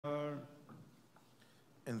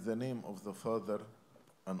In the name of the Father,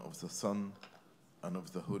 and of the Son, and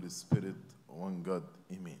of the Holy Spirit, one God,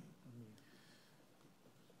 Amen.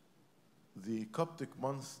 The Coptic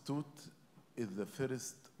month Thoout is the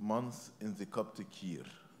first month in the Coptic year.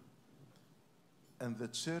 And the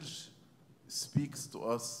Church speaks to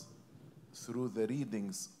us through the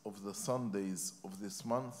readings of the Sundays of this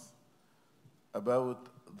month about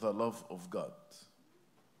the love of God.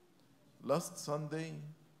 Last Sunday,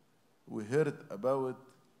 we heard about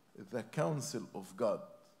the counsel of God.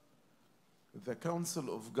 The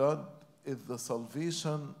counsel of God is the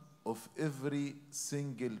salvation of every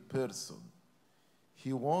single person.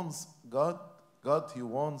 He wants He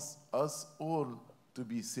wants us all to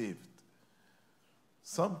be saved.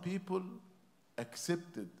 Some people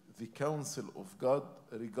accepted the counsel of God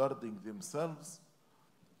regarding themselves,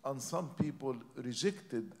 and some people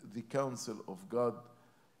rejected the counsel of God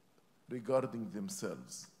regarding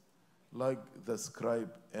themselves, like the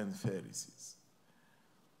scribe and Pharisees.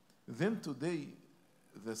 Then today,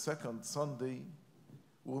 the second Sunday,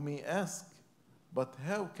 we may ask, but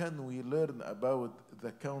how can we learn about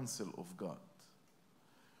the counsel of God?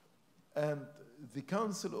 And the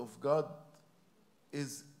counsel of God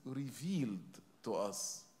is revealed to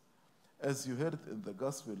us. As you heard in the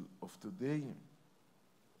gospel of today,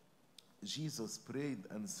 Jesus prayed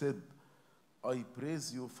and said, I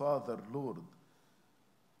praise you, Father,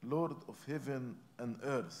 Lord of heaven and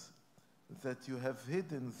earth, that you have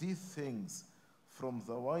hidden these things from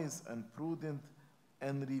the wise and prudent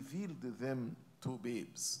and revealed them to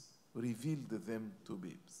babes. Revealed them to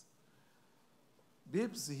babes.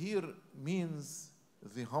 Babes here means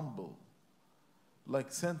the humble,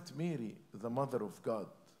 like Saint Mary, the Mother of God.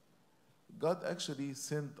 God actually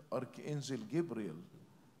sent Archangel Gabriel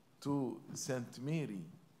to Saint Mary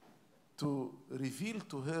to reveal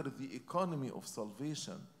to her the economy of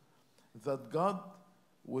salvation, that God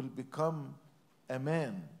will become a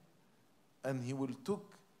man and he will take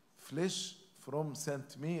flesh from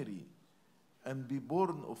Saint Mary and be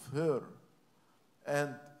born of her,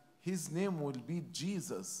 and his name will be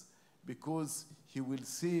Jesus, because he will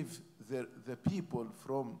save the people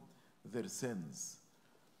from their sins.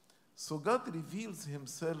 So God reveals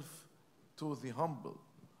himself to the humble.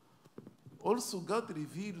 Also, God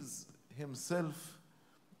reveals himself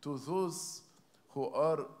to those who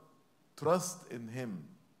are trust in him.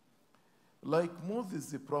 Like Moses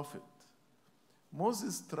the prophet.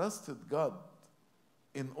 Moses trusted God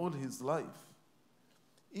in all his life.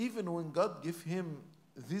 Even when God gave him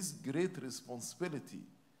this great responsibility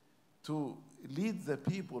to lead the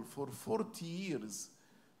people for 40 years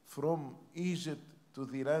from Egypt to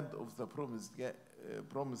the land of the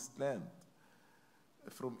promised land.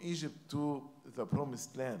 From Egypt to the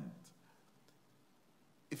promised land.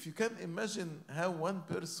 If you can imagine how one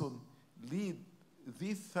person lead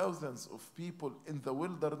these thousands of people in the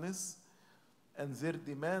wilderness and their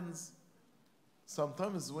demands,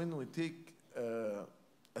 sometimes when we take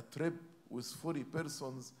a trip with 40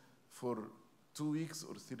 persons for 2 weeks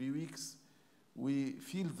or 3 weeks, we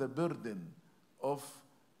feel the burden of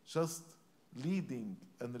just leading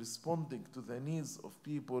and responding to the needs of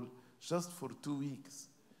people just for 2 weeks.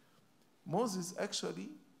 Moses actually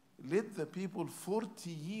led the people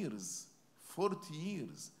 40 years,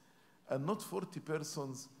 and not 40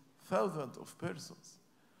 persons, thousands of persons.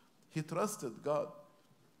 He trusted God.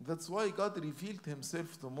 That's why God revealed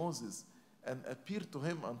himself to Moses and appeared to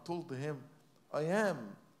him and told him, I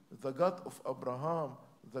am the God of Abraham,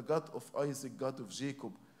 the God of Isaac, God of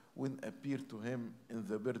Jacob, when appeared to him in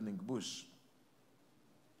the burning bush.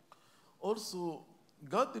 Also,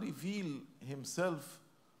 God revealed himself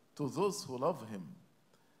to those who love him,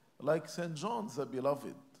 like St. John the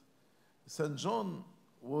Beloved. St. John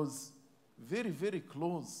was very, very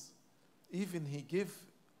close. Even he gave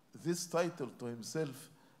this title to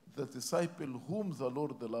himself, the disciple whom the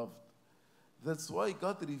Lord loved. That's why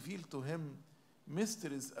God revealed to him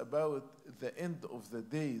mysteries about the end of the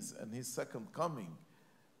days and his second coming.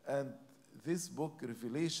 And this book,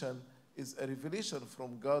 Revelation, is a revelation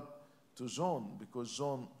from God to John, because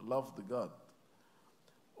John loved God.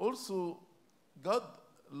 Also, God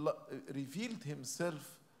reveals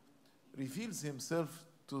himself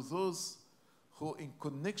to those who in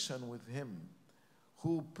connection with him,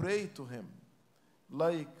 who pray to him,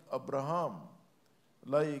 like Abraham,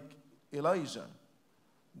 like Elijah.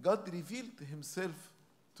 God revealed himself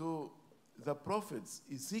to the prophets,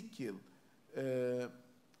 Ezekiel,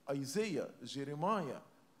 Isaiah, Jeremiah,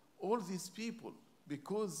 all these people,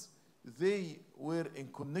 because they were in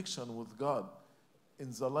connection with God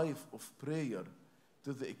in the life of prayer,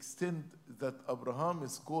 to the extent that Abraham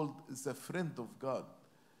is called the friend of God.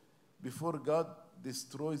 before God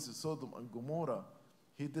destroys Sodom and Gomorrah,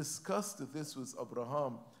 he discussed this with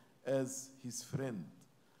Abraham as his friend.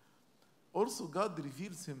 Also, God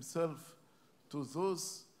reveals himself to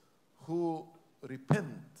those who repent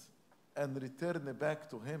and return back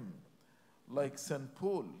to him, like St.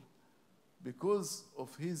 Paul. Because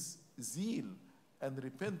of his zeal and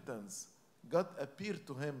repentance, God appeared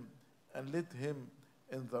to him and led him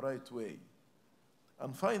in the right way.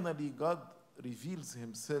 And finally, God reveals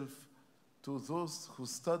himself to those who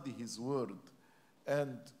study his word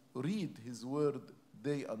and read his word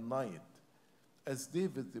day and night, as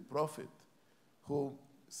David the prophet, who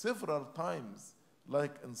several times,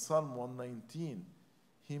 like in Psalm 119,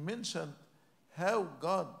 he mentioned how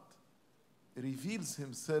God reveals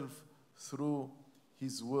himself through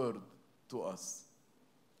his word to us.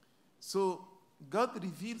 So God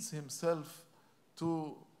reveals himself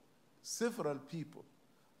to several people,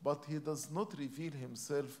 but he does not reveal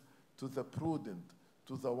himself to the prudent,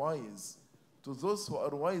 to the wise, to those who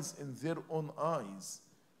are wise in their own eyes,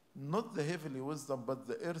 not the heavenly wisdom, but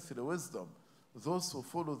the earthly wisdom. Those who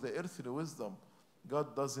follow the earthly wisdom,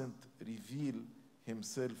 God doesn't reveal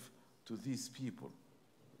himself to these people.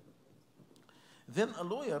 Then a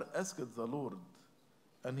lawyer asked the Lord,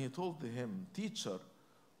 and he told him, "Teacher,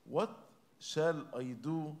 what shall I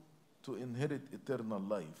do to inherit eternal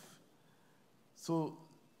life?" So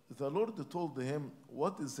the Lord told him,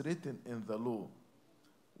 "What is written in the law?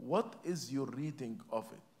 What is your reading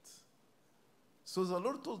of it?" So the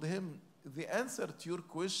Lord told him, the answer to your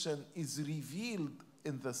question is revealed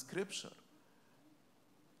in the scripture.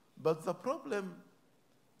 But the problem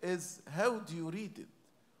is, how do you read it?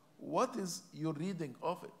 What is your reading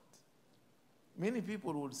of it? Many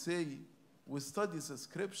people will say, we study the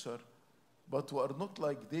scripture, but we are not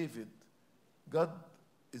like David. God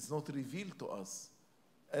is not revealed to us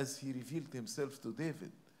as he revealed himself to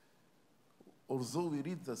David, although we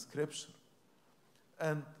read the scripture.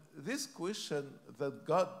 And this question that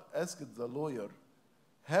God asked the lawyer,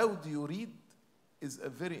 how do you read, is a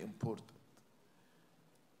very important.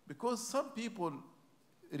 Because some people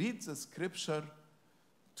read the scripture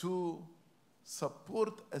to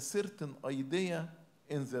support a certain idea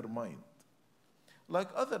in their mind. Like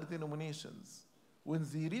other denominations, when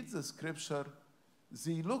they read the scripture,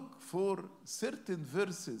 they look for certain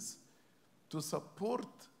verses to support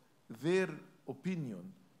their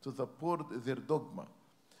opinion, to support their dogma.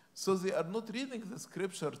 So they are not reading the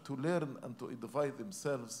scripture to learn and to edify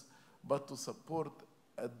themselves, but to support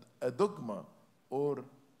a dogma or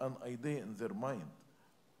an idea in their mind.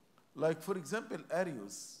 Like, for example,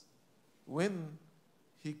 Arius, when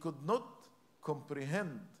he could not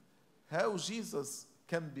comprehend how Jesus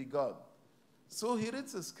can be God, so he read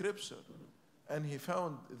the scripture and he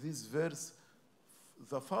found this verse,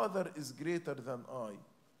 "The Father is greater than I."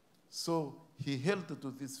 So he held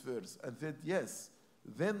to this verse and said, yes,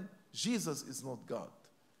 then Jesus is not God.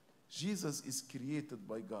 Jesus is created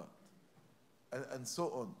by God, and so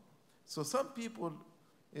on. So some people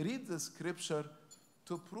read the scripture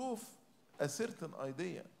to prove a certain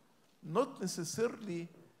idea, not necessarily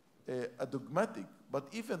a dogmatic, but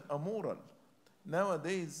even a moral.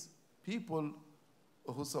 Nowadays, people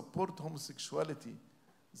who support homosexuality,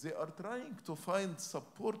 they are trying to find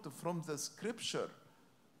support from the scripture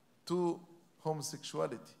to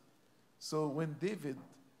homosexuality. So when David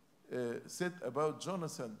said about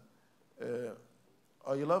Jonathan,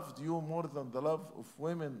 "I loved you more than the love of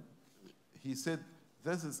women," he said,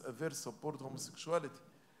 this is a verse support homosexuality.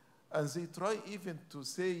 And they try even to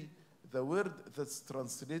say the word that's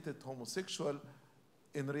translated homosexual,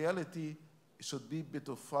 in reality, should be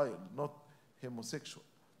pedophile, not homosexual,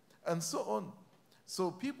 and so on.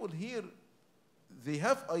 So people here, they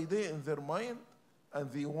have idea in their mind,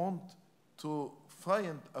 and they want to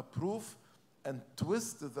find a proof and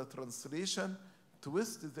twist the translation,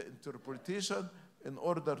 twist the interpretation in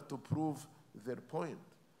order to prove their point.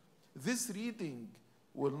 This reading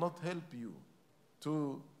will not help you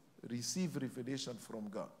to receive revelation from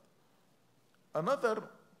God. Another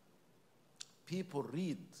people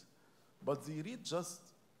read, but they read just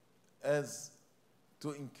as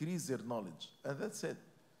to increase their knowledge, and that's it.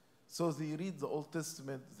 So they read the Old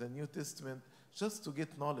Testament, the New Testament, just to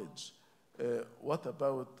get knowledge. What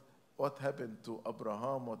happened to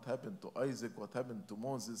Abraham, what happened to Isaac, what happened to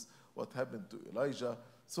Moses, what happened to Elijah.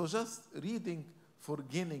 So just reading for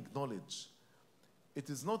gaining knowledge. It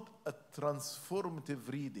is not a transformative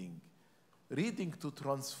reading. Reading to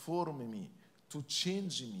transform me, to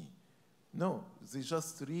change me. No, they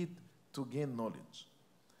just read to gain knowledge.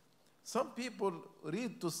 Some people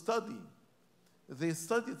read to study. They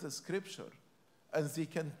study the scripture, and they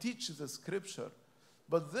can teach the scripture,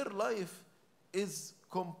 but their life is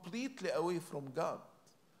completely away from God.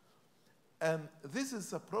 And this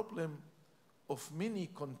is a problem of many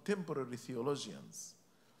contemporary theologians.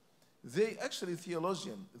 They actually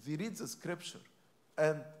theologian, they read the scripture,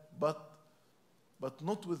 but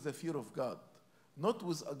not with the fear of God, not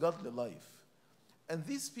with a godly life. And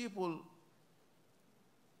these people,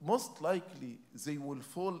 most likely, they will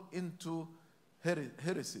fall into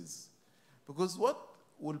heresies. Because what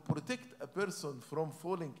will protect a person from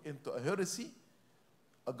falling into a heresy?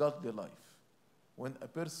 A godly life. When a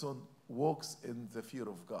person walks in the fear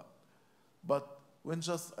of God. But when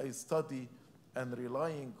just I study and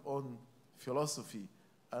relying on philosophy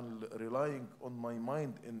and relying on my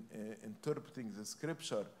mind in interpreting the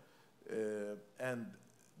scripture and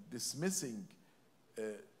dismissing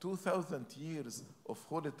 2,000 years of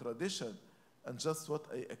holy tradition, and just what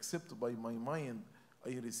I accept by my mind,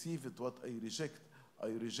 I receive it, what I reject,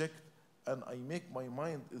 and I make my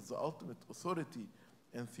mind is the ultimate authority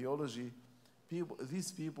in theology.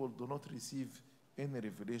 These people do not receive any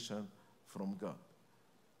revelation from God.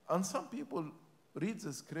 And some people read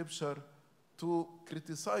the scripture to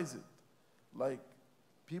criticize it. Like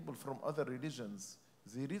people from other religions,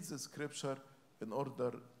 they read the scripture in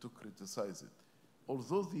order to criticize it.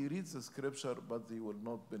 Although they read the scripture, but they will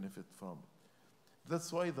not benefit from it.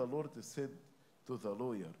 That's why the Lord said to the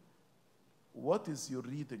lawyer, what is your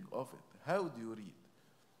reading of it? How do you read?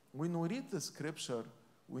 When we read the scripture,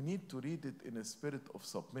 we need to read it in a spirit of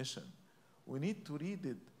submission. We need to read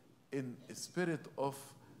it in a spirit of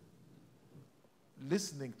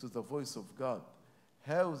listening to the voice of God.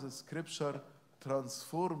 How the scripture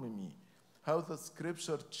transformed me. How the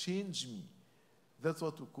scripture changed me. That's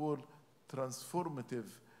what we call transformative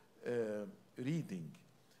reading.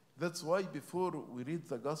 That's why before we read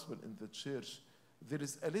the gospel in the church, there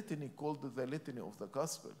is a litany called the litany of the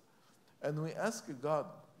gospel. And we ask God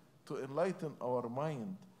to enlighten our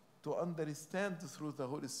mind, to understand through the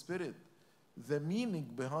Holy Spirit the meaning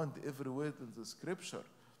behind every word in the scripture.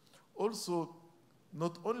 Also,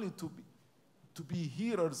 not only to be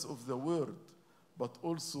hearers of the word, but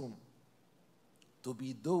also to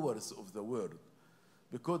be doers of the word.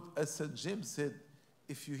 Because as St. James said,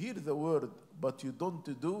 if you hear the word, but you don't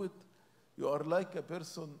do it, you are like a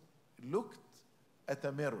person looked at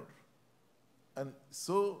a mirror and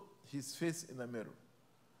saw his face in a mirror.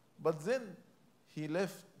 But then he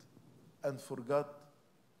left and forgot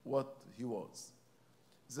what he was.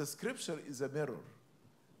 The scripture is a mirror.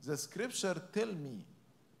 The scripture tell me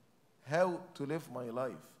how to live my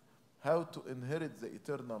life, how to inherit the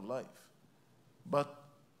eternal life. But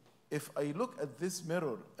if I look at this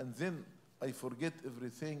mirror and then I forget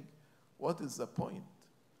everything, what is the point?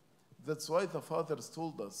 That's why the fathers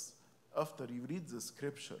told us, after you read the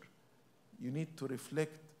scripture, you need to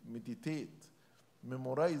reflect, meditate,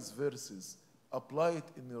 memorize verses, apply it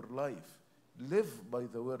in your life, live by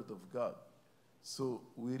the word of God. So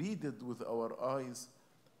we read it with our eyes,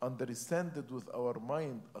 understand it with our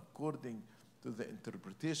mind according to the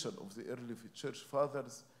interpretation of the early church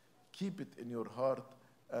fathers, keep it in your heart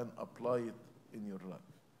and apply it in your life.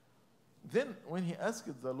 Then when he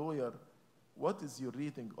asked the lawyer, what is your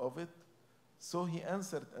reading of it? So he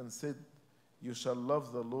answered and said, you shall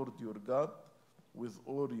love the Lord your God with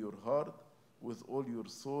all your heart, with all your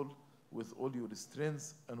soul, with all your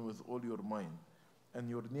strength, and with all your mind, and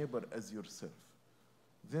your neighbor as yourself.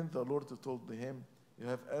 Then the Lord told him, you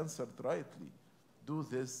have answered rightly. Do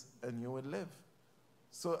this and you will live.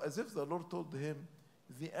 So as if the Lord told him,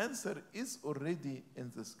 the answer is already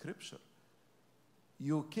in the scripture.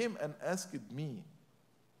 You came and asked me,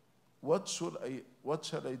 what shall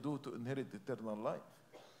I do to inherit eternal life?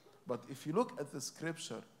 But if you look at the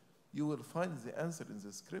scripture, you will find the answer in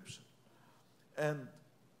the scripture. And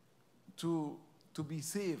to be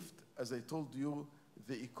saved, as I told you,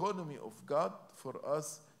 the economy of God for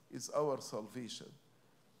us is our salvation.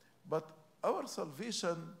 But our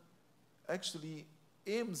salvation actually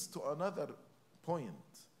aims to another point.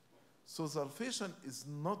 So salvation is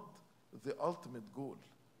not the ultimate goal.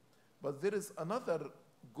 But there is another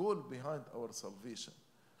goal behind our salvation,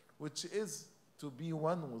 which is to be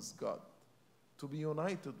one with God, to be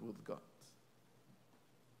united with God.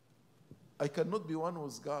 I cannot be one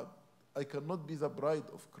with God. I cannot be the bride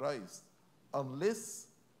of Christ unless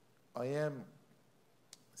I am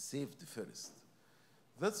saved first.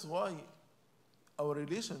 That's why our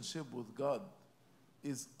relationship with God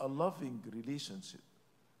is a loving relationship.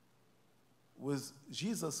 With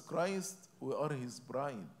Jesus Christ, we are his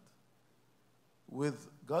bride. With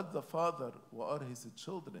God the Father, we are his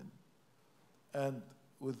children. And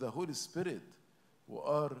with the Holy Spirit, we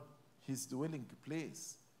are his dwelling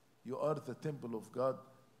place. You are the temple of God,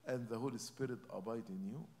 and the Holy Spirit abide in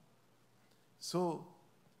you. So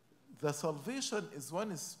the salvation is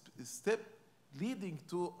one step leading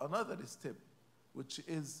to another step, which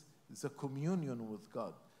is the communion with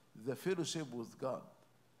God, the fellowship with God.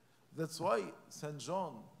 That's why St.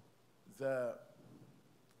 John, the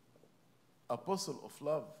apostle of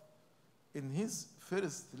love, in his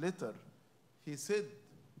first letter, he said,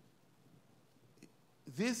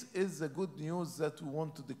 this is the good news that we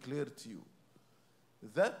want to declare to you,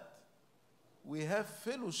 that we have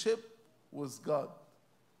fellowship with God,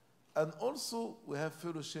 and also we have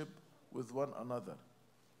fellowship with one another.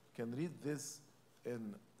 You can read this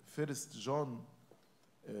in 1 John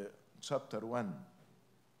chapter 1.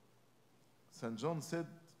 St. John said,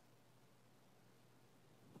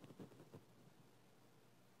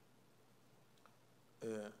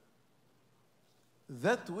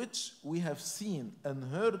 that which we have seen and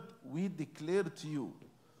heard we declare to you,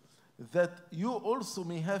 that you also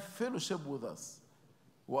may have fellowship with us.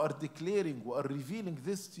 We are declaring, we are revealing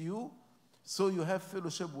this to you, so you have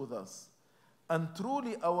fellowship with us. And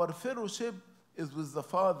truly our fellowship is with the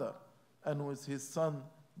Father and with his Son,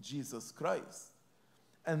 Jesus Christ.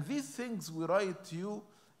 And these things we write to you,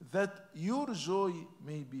 that your joy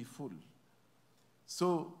may be full.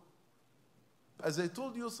 So, as I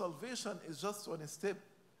told you, salvation is just one step,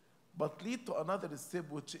 but lead to another step,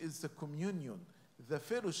 which is the communion, the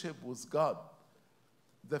fellowship with God,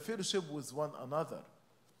 the fellowship with one another.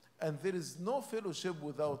 And there is no fellowship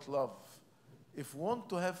without love. If we want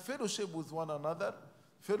to have fellowship with one another,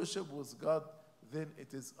 fellowship with God, then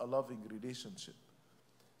it is a loving relationship.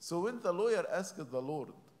 So when the lawyer asked the Lord,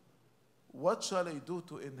 what shall I do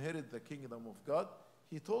to inherit the kingdom of God?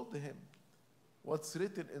 He told him what's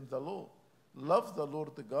written in the law. Love the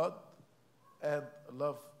Lord God and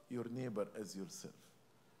love your neighbor as yourself.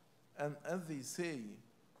 And as they say,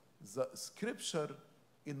 the scripture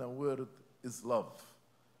in a word is love.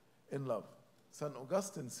 In love. St.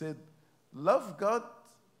 Augustine said, love God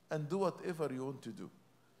and do whatever you want to do.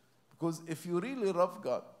 Because if you really love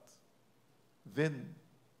God, then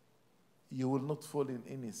you will not fall in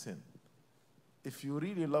any sin. If you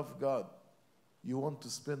really love God, you want to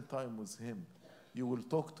spend time with him. You will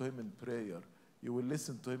talk to him in prayer. You will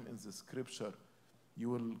listen to him in the scripture. You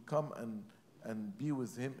will come and be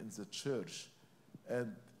with him in the church.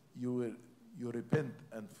 And you repent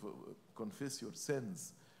and confess your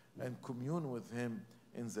sins and commune with him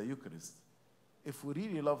in the Eucharist. If we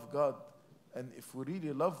really love God and if we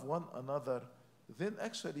really love one another, then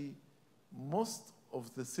actually most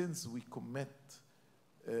of the sins we commit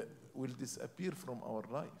will disappear from our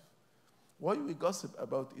life. Why we gossip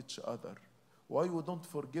about each other? Why we don't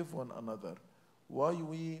forgive one another? Why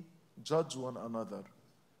we judge one another?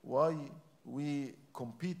 Why we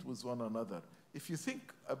compete with one another? If you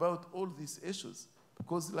think about all these issues,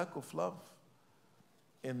 because lack of love.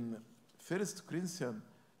 In 1 Corinthians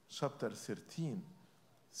chapter 13,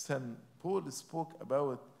 St. Paul spoke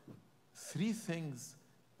about 3 things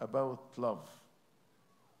about love,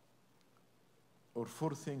 or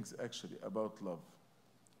 4 things actually about love.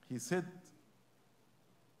 He said,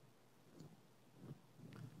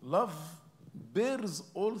 love bears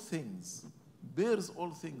all things,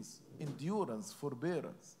 endurance,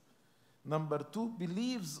 forbearance. Number 2,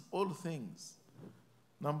 believes all things.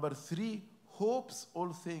 Number 3, hopes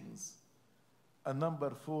all things. And number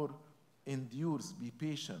 4, endures, be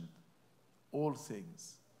patient, all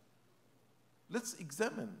things. Let's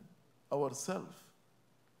examine ourselves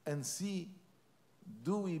and see,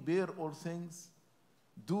 do we bear all things?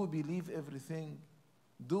 Do we believe everything?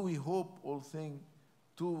 Do we hope all things?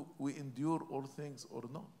 Do we endure all things or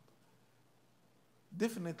not?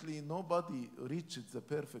 Definitely nobody reaches the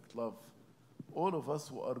perfect love. All of us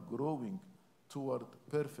who are growing toward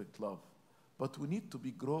perfect love. But we need to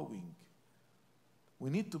be growing. We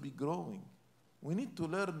need to be growing. We need to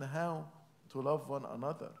learn how to love one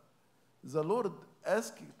another. The Lord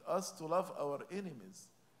asked us to love our enemies.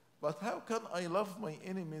 But how can I love my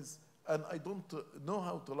enemies and I don't know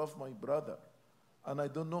how to love my brother? And I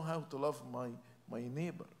don't know how to love my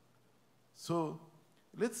neighbor? So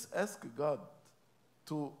let's ask God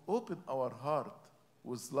to open our heart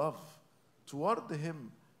with love toward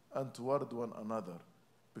him and toward one another,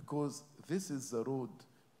 because this is the road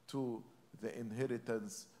to the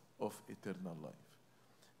inheritance of eternal life.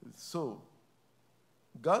 So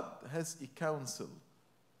God has a counsel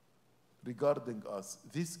regarding us.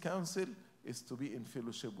 This counsel is to be in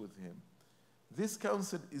fellowship with him. This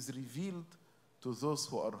counsel is revealed to those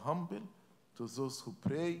who are humble, to those who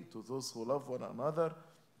pray, to those who love one another,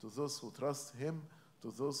 to those who trust him,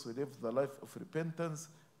 to those who live the life of repentance,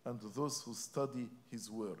 and to those who study his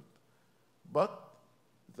word. But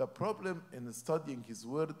the problem in studying His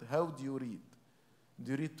Word, how do you read?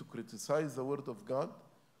 Do you read to criticize the Word of God?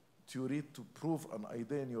 Do you read to prove an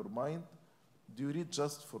idea in your mind? Do you read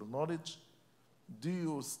just for knowledge? Do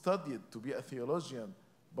you study it to be a theologian,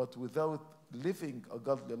 but without living a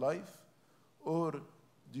godly life? Or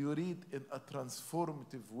do you read in a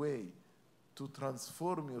transformative way to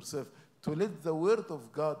transform yourself, to let the Word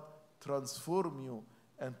of God transform you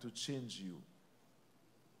and to change you?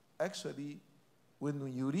 Actually,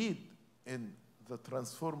 when you read in the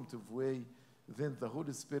transformative way, then the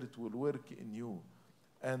Holy Spirit will work in you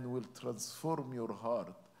and will transform your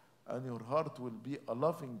heart. And your heart will be a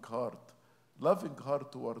loving heart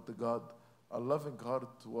toward God, a loving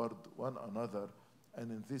heart toward one another.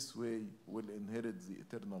 And in this way will inherit the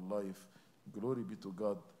eternal life. Glory be to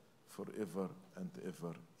God forever and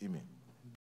ever. Amen.